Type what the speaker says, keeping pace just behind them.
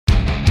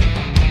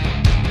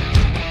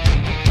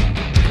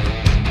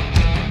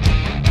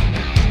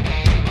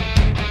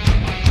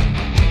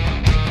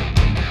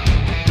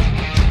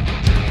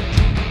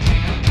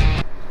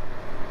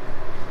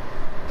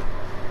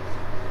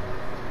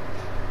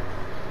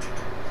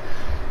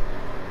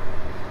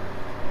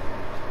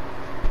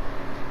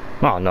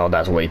Oh no,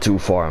 that's way too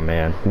far,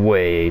 man.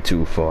 Way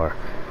too far.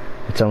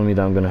 You're telling me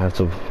that I'm gonna have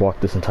to walk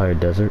this entire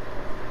desert?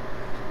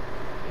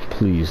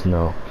 Please,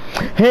 no.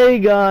 Hey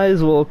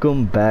guys,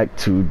 welcome back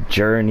to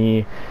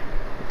Journey.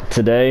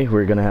 Today,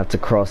 we're gonna have to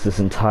cross this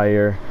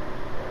entire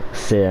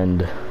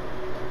sand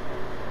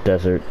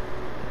desert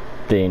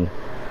thing.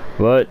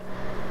 But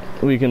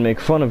we can make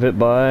fun of it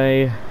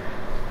by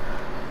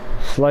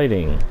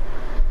sliding.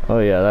 Oh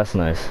yeah, that's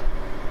nice.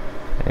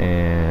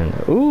 And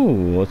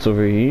ooh, what's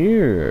over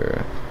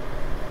here?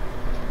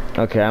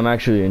 Okay, I'm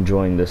actually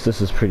enjoying this.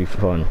 This is pretty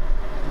fun.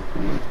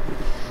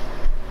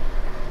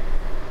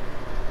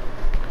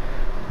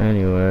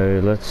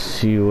 Anyway, let's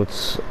see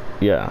what's...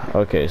 Yeah,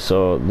 okay,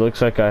 so it looks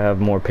like I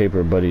have more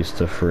paper buddies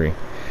to free.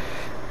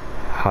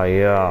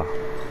 Hiya.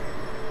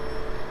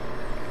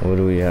 What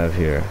do we have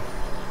here?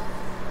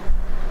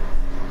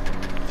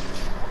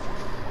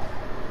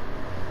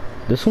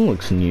 This one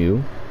looks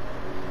new.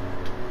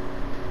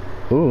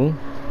 Ooh.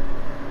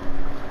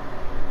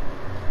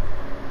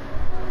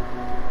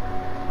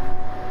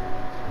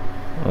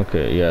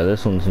 Okay, yeah,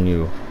 this one's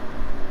new.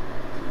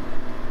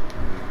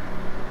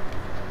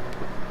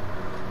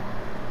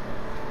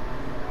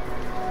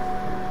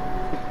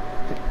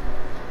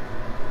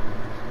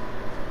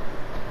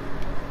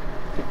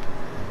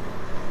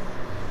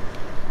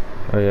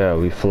 Oh yeah,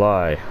 we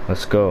fly.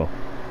 Let's go.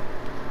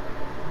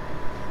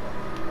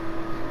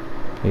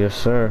 Yes,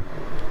 sir.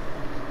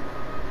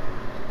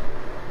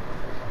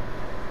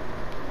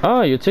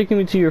 Ah, you're taking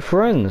me to your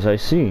friends. I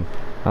see.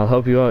 I'll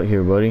help you out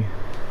here, buddy.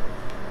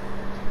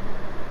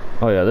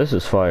 Oh yeah, this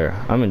is fire.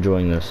 I'm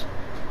enjoying this.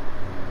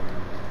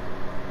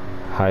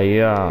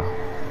 Hiya.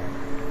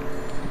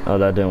 Oh,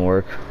 that didn't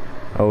work.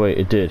 Oh wait,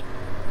 it did.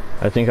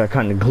 I think I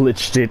kind of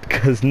glitched it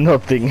because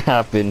nothing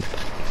happened.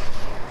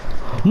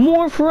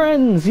 More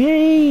friends!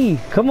 Yay!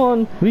 Come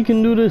on, we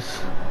can do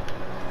this.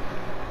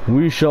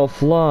 We shall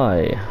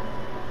fly.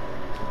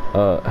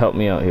 Help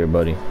me out here,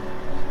 buddy.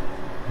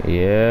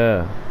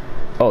 Yeah.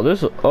 Oh,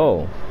 this...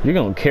 Oh, you're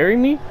gonna carry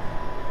me?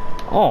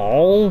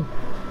 Oh.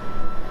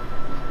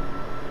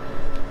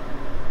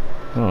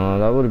 Oh,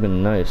 that would have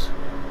been nice.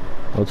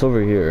 What's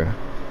over here?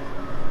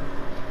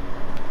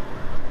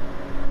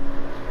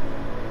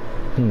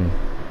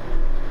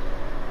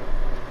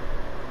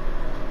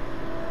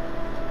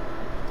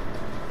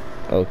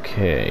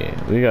 Okay,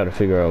 we gotta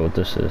figure out what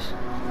this is.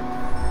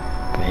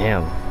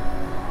 Bam.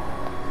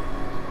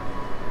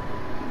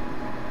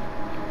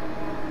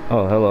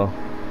 Oh, hello.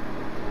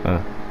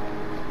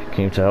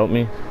 Came to help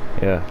me?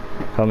 Yeah.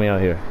 Help me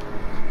out here.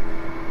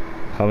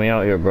 Help me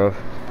out here, bro.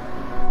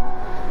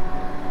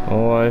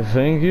 Oh, I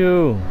thank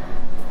you.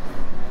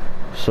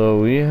 So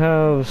we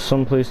have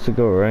some place to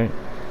go, right?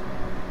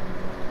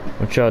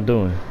 What y'all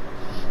doing?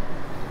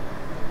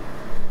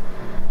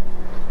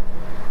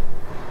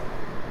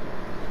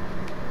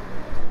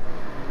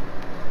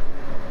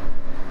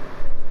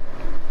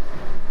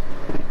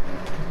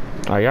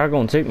 Are y'all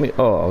gonna take me?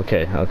 Oh,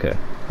 okay, okay.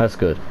 That's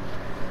good.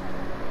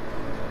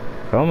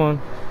 Come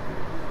on.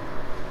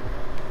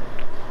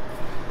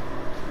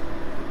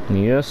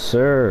 Yes,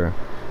 sir.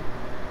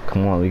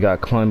 Come on, we gotta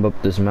climb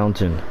up this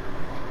mountain.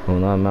 Well,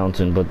 not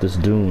mountain, but this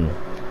dune.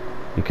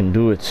 We can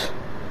do it.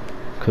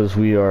 Because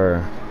we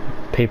are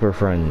paper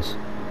friends.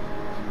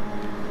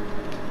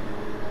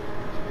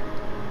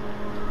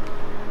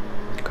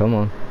 Come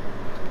on.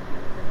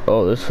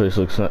 Oh, this place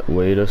looks not...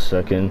 Wait a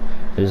second.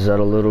 Is that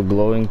a little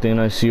glowing thing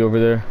I see over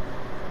there?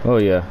 Oh,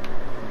 yeah.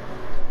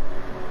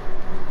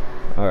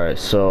 Alright,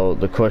 so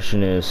the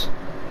question is,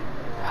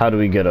 how do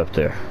we get up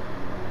there?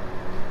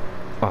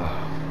 Oh.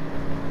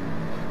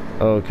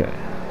 Okay,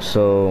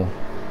 so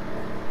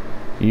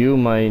you,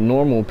 my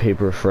normal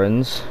paper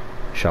friends,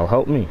 shall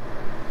help me.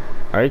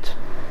 Alright?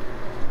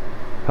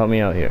 Help me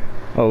out here.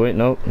 Oh, wait,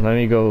 no. Let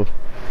me go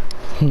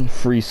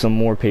free some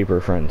more paper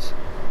friends.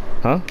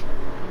 Huh?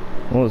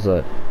 What was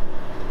that?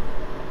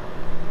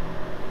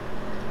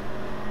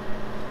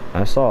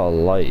 I saw a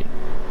light,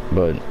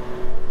 but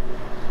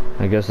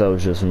I guess that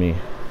was just me.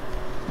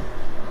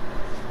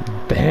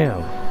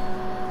 Bam!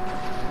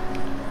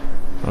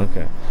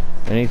 Okay.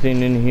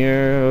 Anything in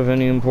here of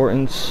any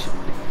importance?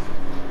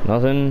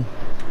 Nothing?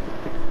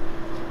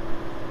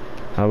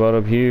 How about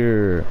up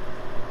here?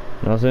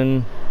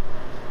 Nothing?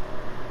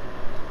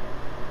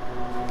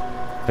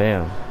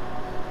 Bam.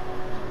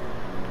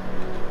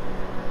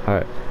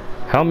 Alright.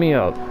 Help me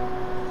up.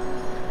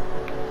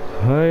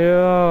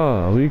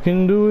 Hiya! We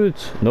can do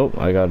it! Nope,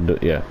 I gotta do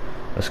it. Yeah.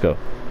 Let's go.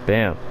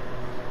 Bam.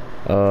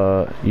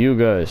 You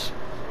guys.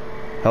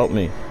 Help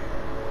me.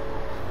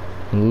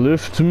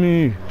 Lift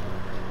me.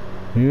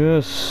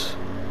 Yes.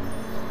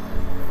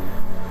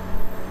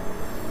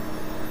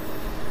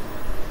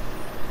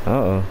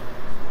 Uh-oh.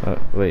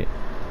 Wait.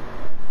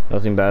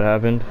 Nothing bad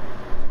happened?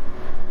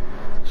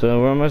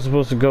 So where am I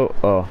supposed to go?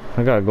 Oh,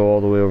 I gotta go all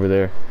the way over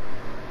there.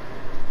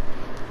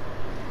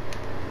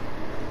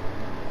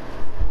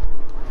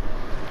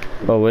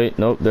 Oh wait,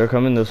 nope, they're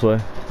coming this way.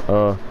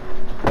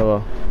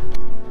 Hello.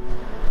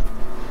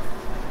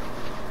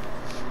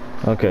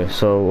 Okay,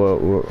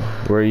 so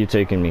where are you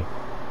taking me?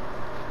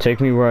 Take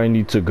me where I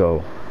need to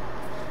go.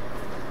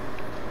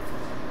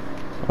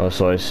 Oh,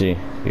 so I see.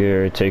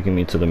 You're taking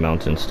me to the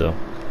mountain still.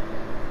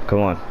 Come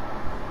on.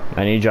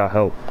 I need your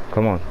help.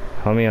 Come on.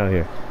 Help me out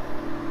here.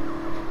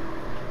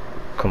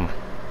 Come on.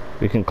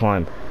 We can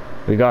climb.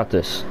 We got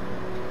this.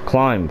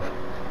 Climb.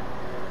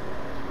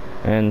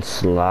 And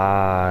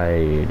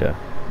slide.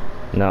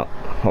 Now,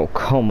 oh,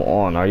 come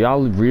on. Are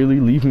y'all really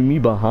leaving me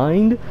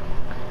behind?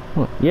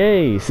 Oh,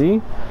 yay,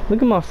 see?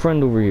 Look at my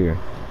friend over here.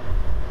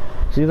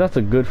 See, that's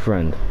a good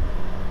friend.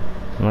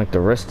 Unlike the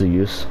rest of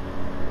yous.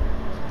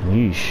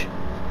 Yeesh.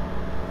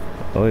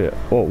 Oh, yeah.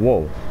 Oh,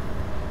 whoa.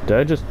 Did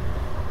I just...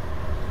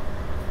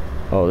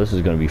 Oh, this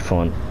is gonna be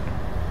fun.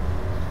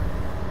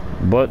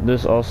 But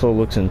this also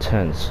looks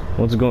intense.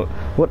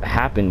 What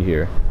happened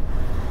here?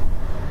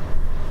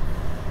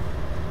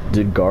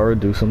 Did Gara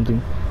do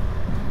something?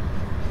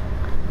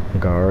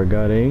 Gara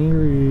got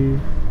angry.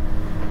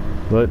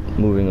 But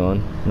moving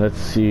on. Let's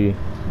see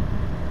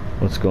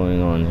what's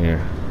going on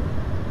here.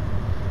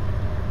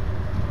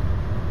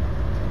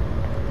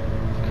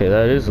 Okay,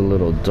 that is a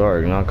little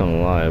dark, not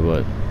gonna lie,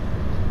 but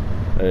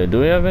do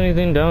we have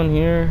anything down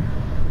here?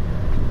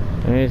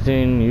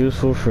 Anything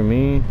useful for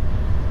me?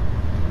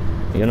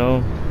 You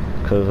know?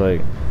 Cause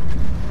like,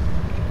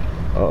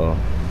 uh-oh.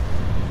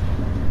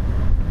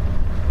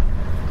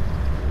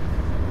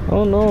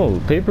 Oh no,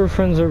 paper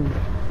friends are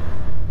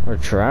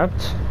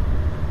trapped?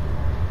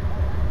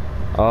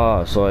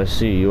 Ah, so I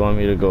see. You want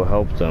me to go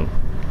help them.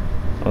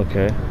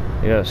 Okay.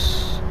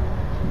 Yes.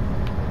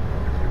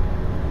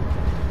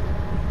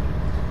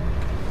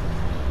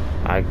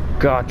 I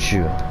got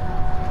you.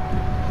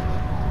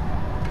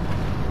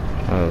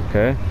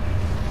 Okay.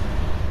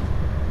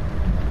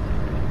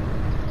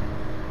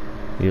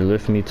 You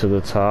lift me to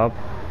the top,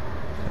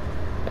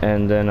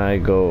 and then I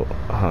go,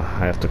 I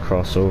have to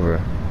cross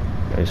over.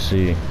 I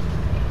see.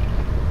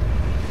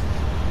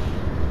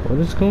 What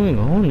is going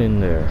on in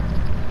there?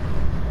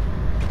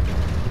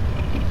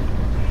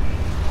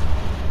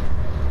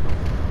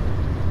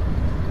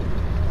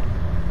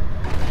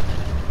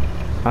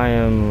 I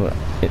am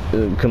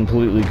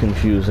completely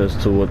confused as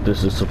to what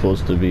this is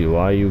supposed to be.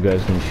 Why are you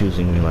guys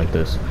confusing me like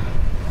this?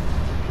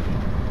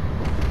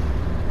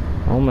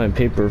 All my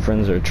paper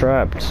friends are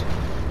trapped.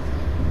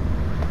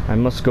 I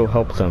must go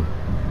help them.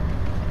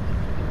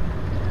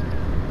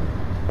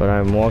 But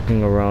I'm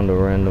walking around a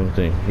random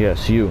thing.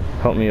 Yes, you.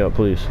 Help me up,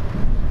 please.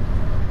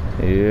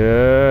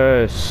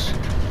 Yes.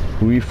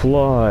 We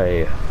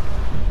fly.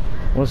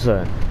 What's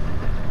that?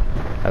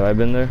 Have I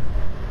been there?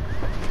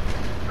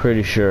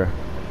 Pretty sure.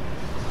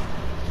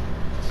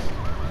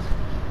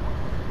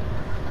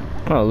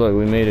 Oh, look,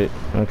 we made it.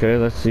 Okay,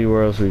 let's see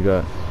where else we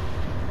got.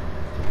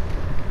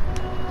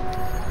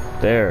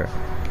 There.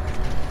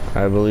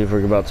 I believe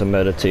we're about to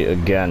meditate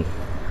again.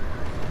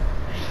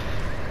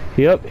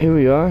 Yep, here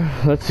we are.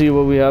 Let's see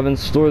what we have in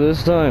store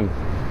this time.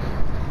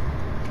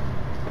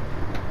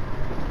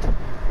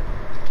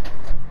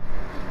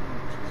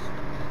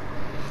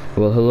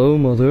 Well, hello,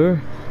 mother.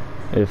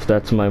 If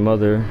that's my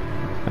mother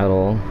at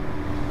all.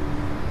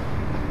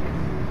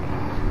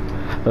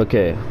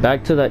 Okay,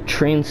 back to that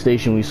train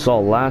station we saw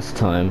last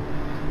time.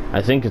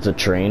 I think it's a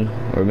train,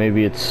 or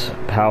maybe it's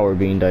power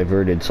being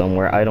diverted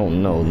somewhere. I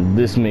don't know.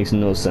 This makes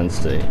no sense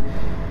to me.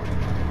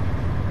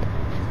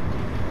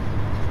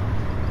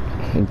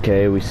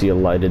 Okay, we see a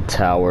lighted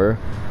tower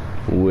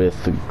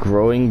with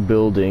growing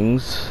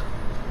buildings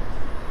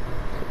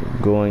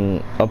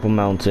going up a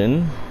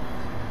mountain.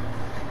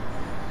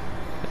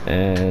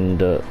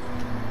 And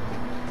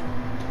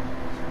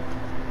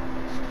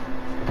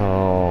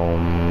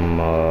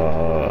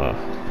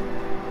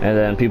and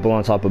then people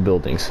on top of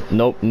buildings.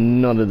 Nope,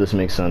 none of this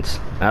makes sense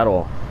at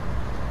all.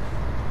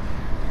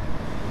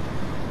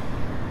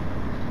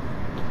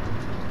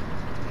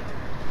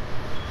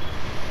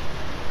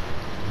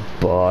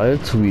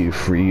 But we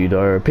freed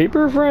our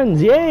paper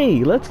friends.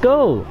 Yay, let's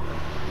go.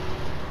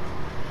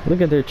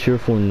 Look at their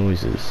cheerful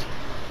noises.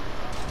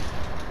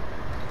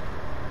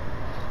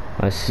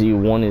 I see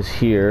one is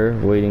here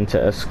waiting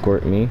to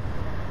escort me.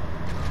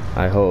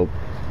 I hope.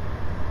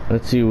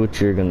 Let's see what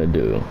you're gonna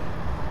do.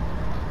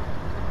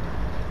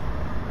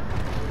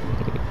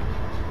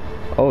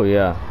 Oh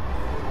yeah.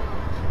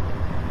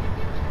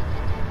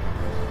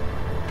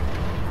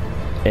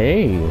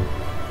 Hey,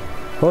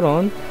 hold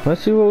on.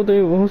 Let's see what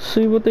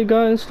they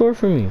got in store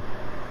for me.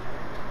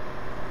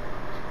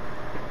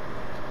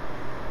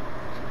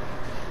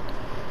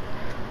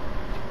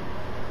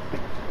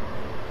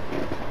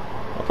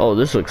 Oh,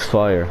 this looks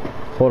fire.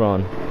 Hold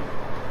on.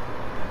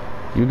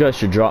 You guys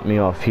should drop me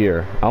off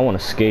here. I want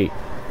to skate.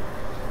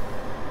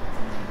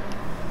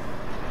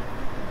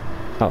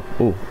 Oh,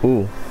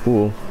 ooh.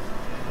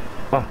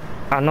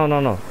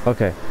 No.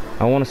 Okay.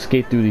 I want to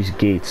skate through these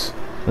gates.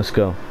 Let's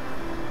go.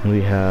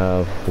 We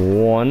have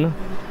one.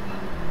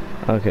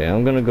 Okay,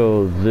 I'm gonna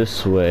go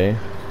this way.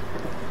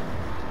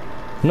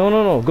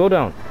 No. Go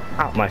down.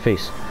 Ow, my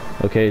face.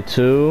 Okay,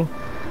 2,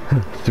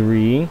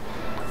 3,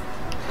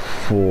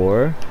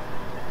 4.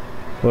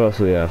 What else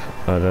do we have?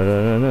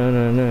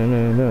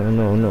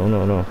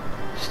 No.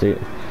 Stay.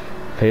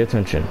 Pay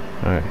attention.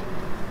 Alright.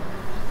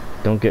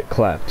 Don't get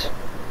clapped.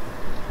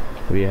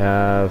 We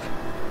have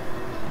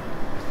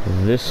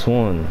this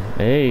one.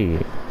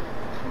 Hey.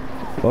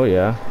 Oh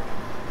yeah.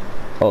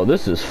 Oh,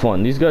 this is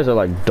fun. These guys are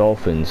like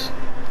dolphins.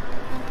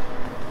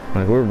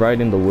 Like, we're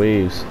riding the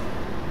waves.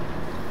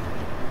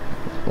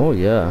 Oh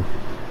yeah.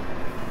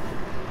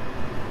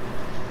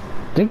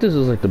 I think this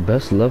is like the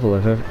best level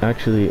I've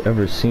actually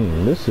ever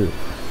seen. This is...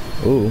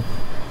 Ooh.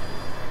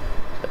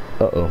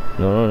 Uh-oh.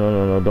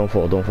 No. Don't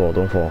fall.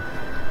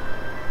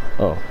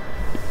 Oh.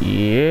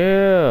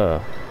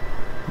 Yeah.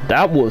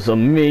 That was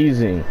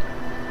amazing.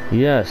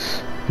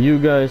 Yes. You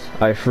guys,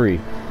 I free.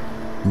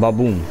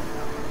 Ba-boom.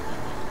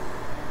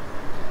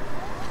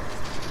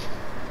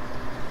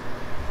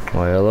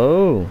 Why,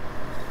 hello.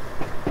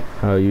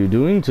 How are you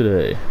doing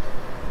today?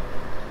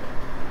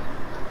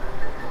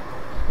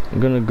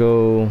 I'm gonna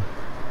go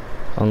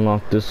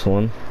unlock this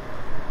one.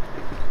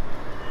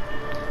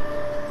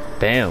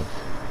 Bam.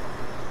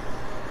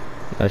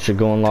 I should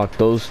go unlock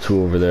those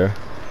two over there.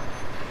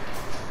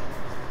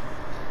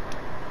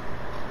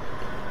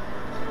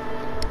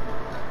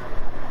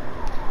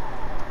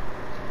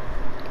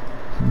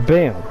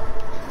 Bam.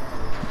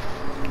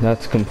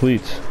 That's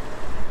complete.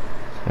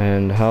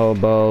 And how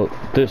about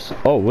this?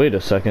 Oh, wait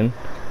a second.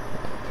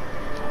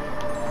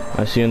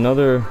 I see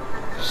another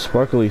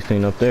sparkly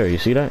thing up there. You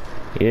see that?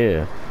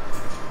 Yeah.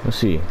 Let's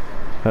see.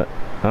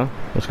 Huh?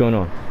 What's going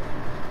on?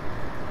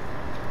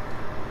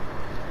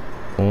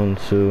 1,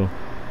 2,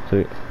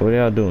 3. What are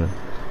y'all doing?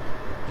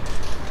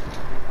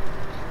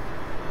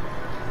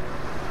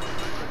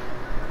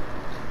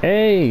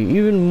 Hey,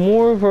 even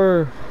more of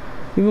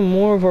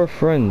our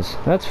friends.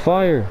 That's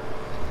fire.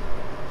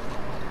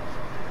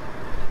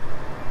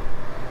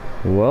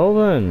 Well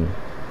then,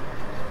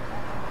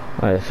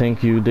 I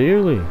thank you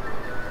dearly.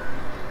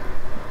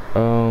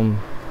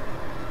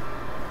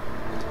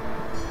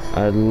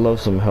 I'd love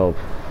some help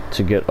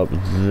to get up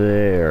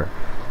there.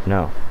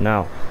 Now.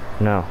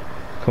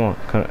 Come on.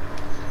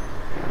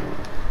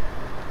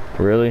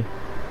 Really?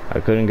 I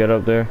couldn't get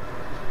up there?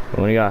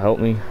 When you gotta help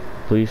me,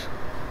 please?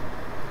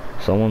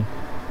 Someone?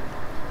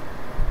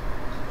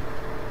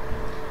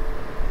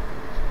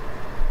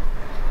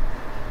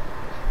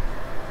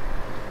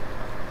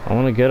 I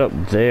want to get up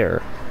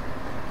there.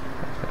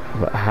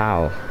 But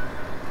how?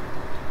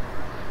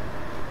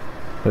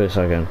 Wait a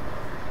second.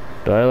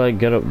 Do I like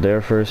get up there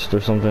first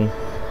or something?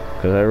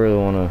 Because I really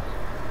want to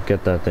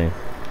get that thing.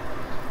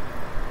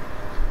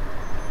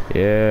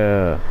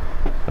 Yeah.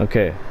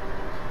 Okay.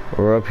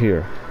 We're up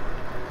here.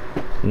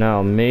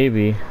 Now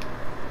maybe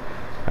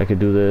I could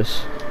do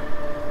this.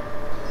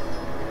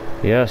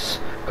 Yes.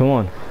 Come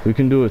on. We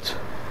can do it.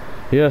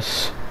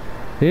 Yes.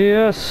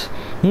 Yes.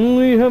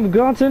 We have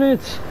gotten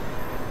it.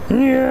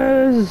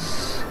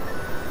 Yes.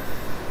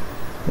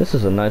 This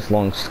is a nice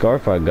long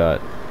scarf I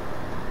got.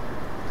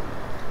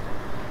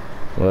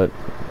 But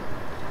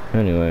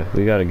anyway,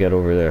 we gotta get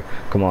over there.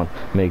 Come on,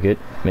 make it.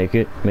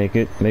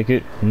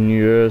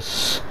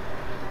 Yes.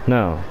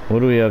 Now, what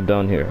do we have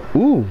down here?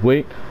 Ooh,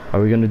 wait.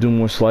 Are we gonna do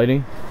more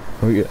sliding?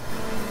 Oh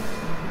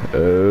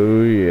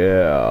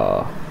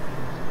yeah.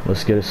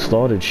 Let's get it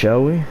started,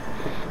 shall we?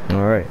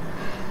 All right.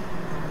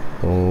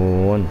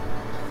 1,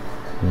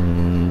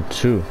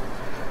 2.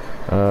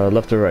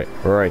 Left or right?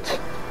 Right.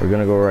 We're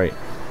gonna go right.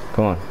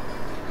 Come on.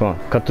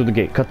 Cut through the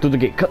gate.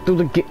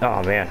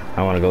 Oh man,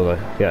 I want to go there.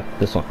 Yeah,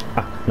 this one.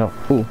 Ah, no.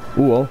 Ooh,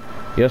 oh.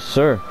 Yes,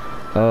 sir.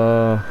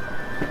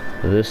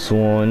 This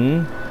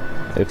one,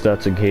 if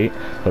that's a gate,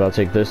 but I'll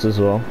take this as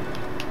well.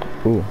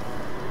 Ooh.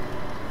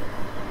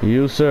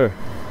 You, sir.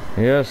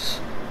 Yes.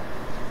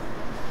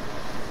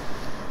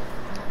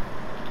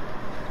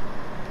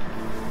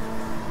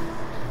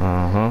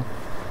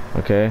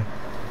 Okay.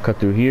 Cut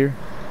through here.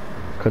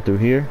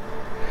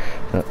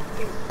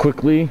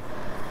 Quickly.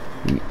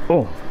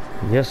 Oh.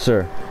 Yes,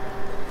 sir.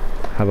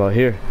 How about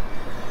here?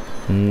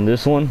 And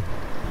this one.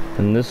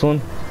 And this one.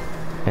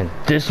 And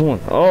this one.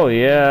 Oh,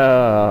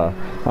 yeah.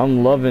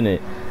 I'm loving it.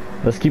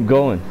 Let's keep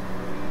going.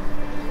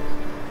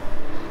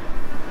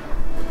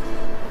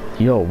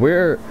 Yo,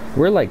 we're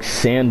like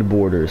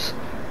sandboarders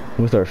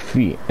with our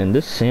feet. And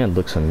this sand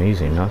looks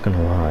amazing, not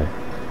gonna lie.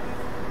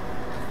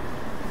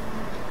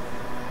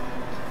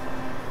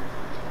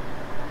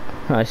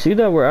 I see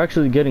that we're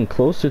actually getting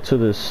closer to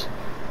this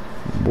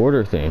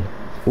border thing.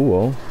 Ooh,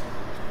 oh.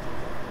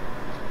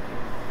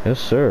 Yes,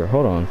 sir.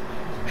 Hold on.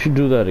 We should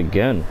do that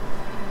again.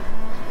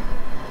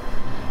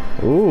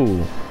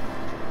 Ooh.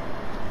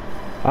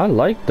 I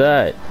like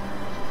that.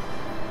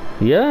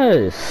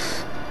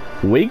 Yes.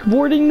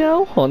 Wakeboarding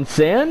now on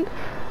sand?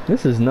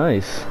 This is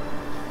nice.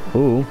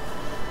 Ooh.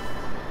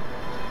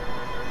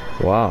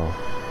 Wow.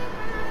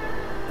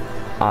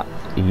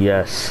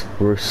 Yes.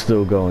 We're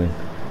still going.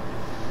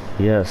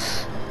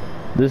 Yes.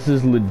 This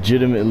is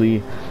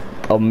legitimately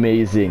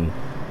amazing.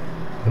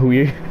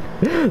 We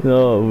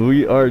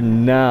are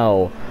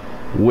now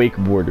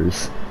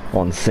wakeboarders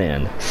on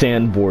sand.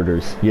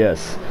 Sandboarders.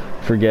 Yes.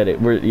 Forget it.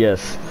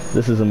 Yes.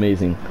 This is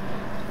amazing.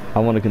 I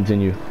want to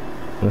continue.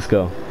 Let's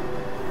go.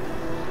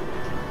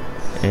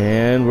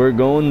 And we're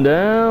going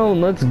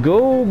down. Let's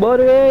go,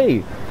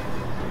 buddy.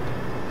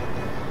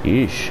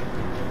 Yeesh.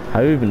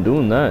 How you even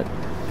doing that?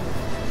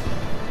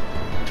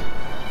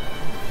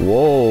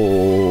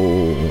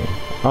 Whoa.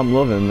 I'm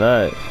loving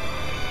that.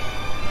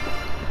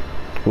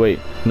 Wait.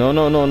 No.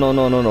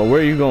 Where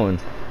are you going?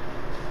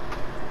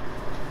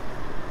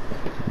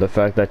 The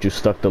fact that you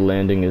stuck the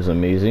landing is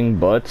amazing,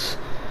 but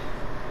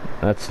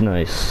that's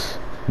nice.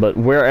 But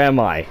where am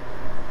I?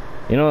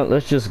 You know what?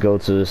 Let's just go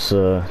to this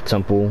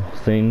temple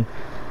thing,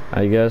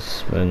 I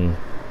guess, and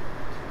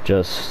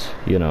just,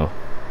 you know,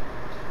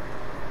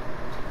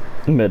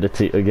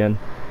 meditate again.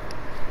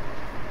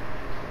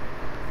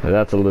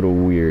 That's a little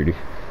weird.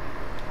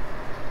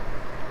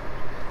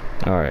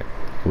 Alright,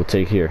 we'll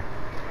take here.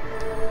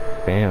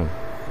 Bam.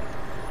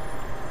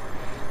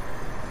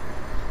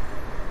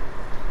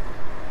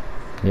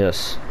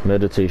 Yes,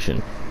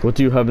 meditation. What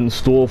do you have in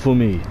store for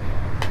me?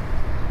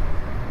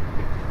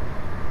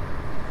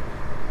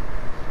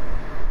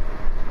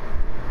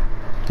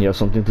 You have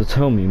something to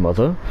tell me,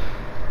 mother?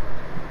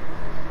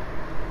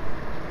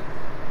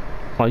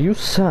 Are you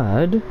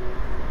sad?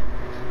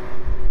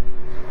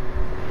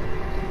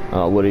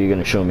 What are you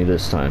gonna show me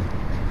this time?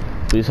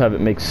 Please have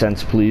it make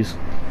sense, please.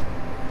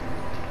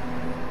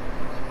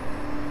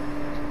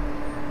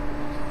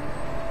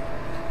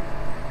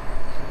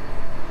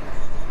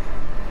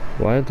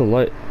 Why did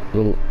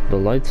the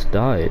lights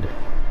died?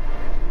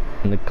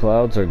 And the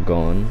clouds are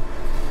gone.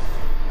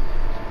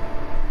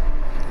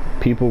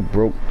 People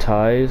broke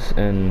ties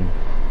and...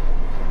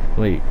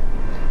 Wait.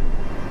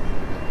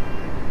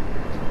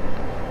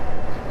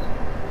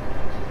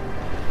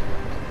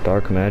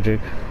 Dark magic?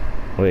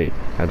 Wait,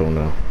 I don't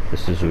know.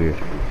 This is weird.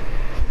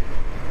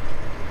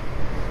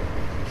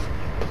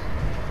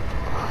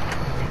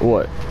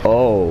 What?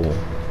 Oh.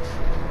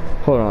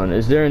 Hold on,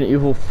 is there an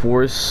evil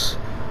force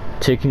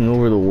taking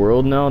over the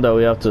world now that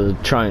we have to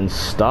try and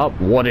stop?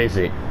 What is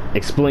it?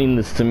 Explain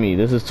this to me.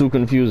 This is too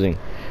confusing.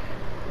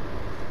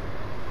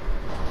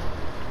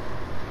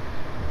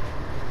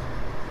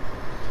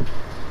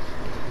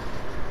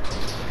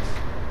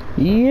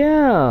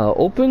 Yeah,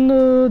 open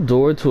the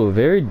door to a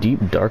very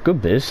deep, dark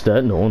abyss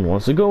that no one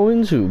wants to go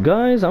into.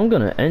 Guys, I'm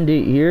gonna end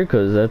it here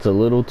because that's a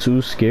little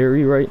too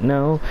scary right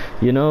now,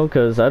 you know,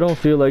 because I don't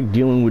feel like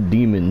dealing with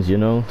demons, you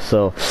know,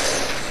 so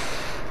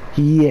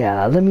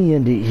yeah, let me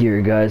end it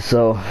here, guys.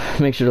 So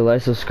make sure to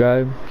like,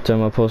 subscribe, turn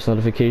on my post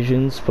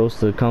notifications,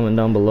 post a comment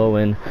down below,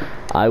 and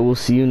I will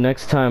see you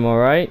next time. All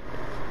right,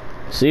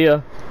 see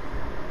ya.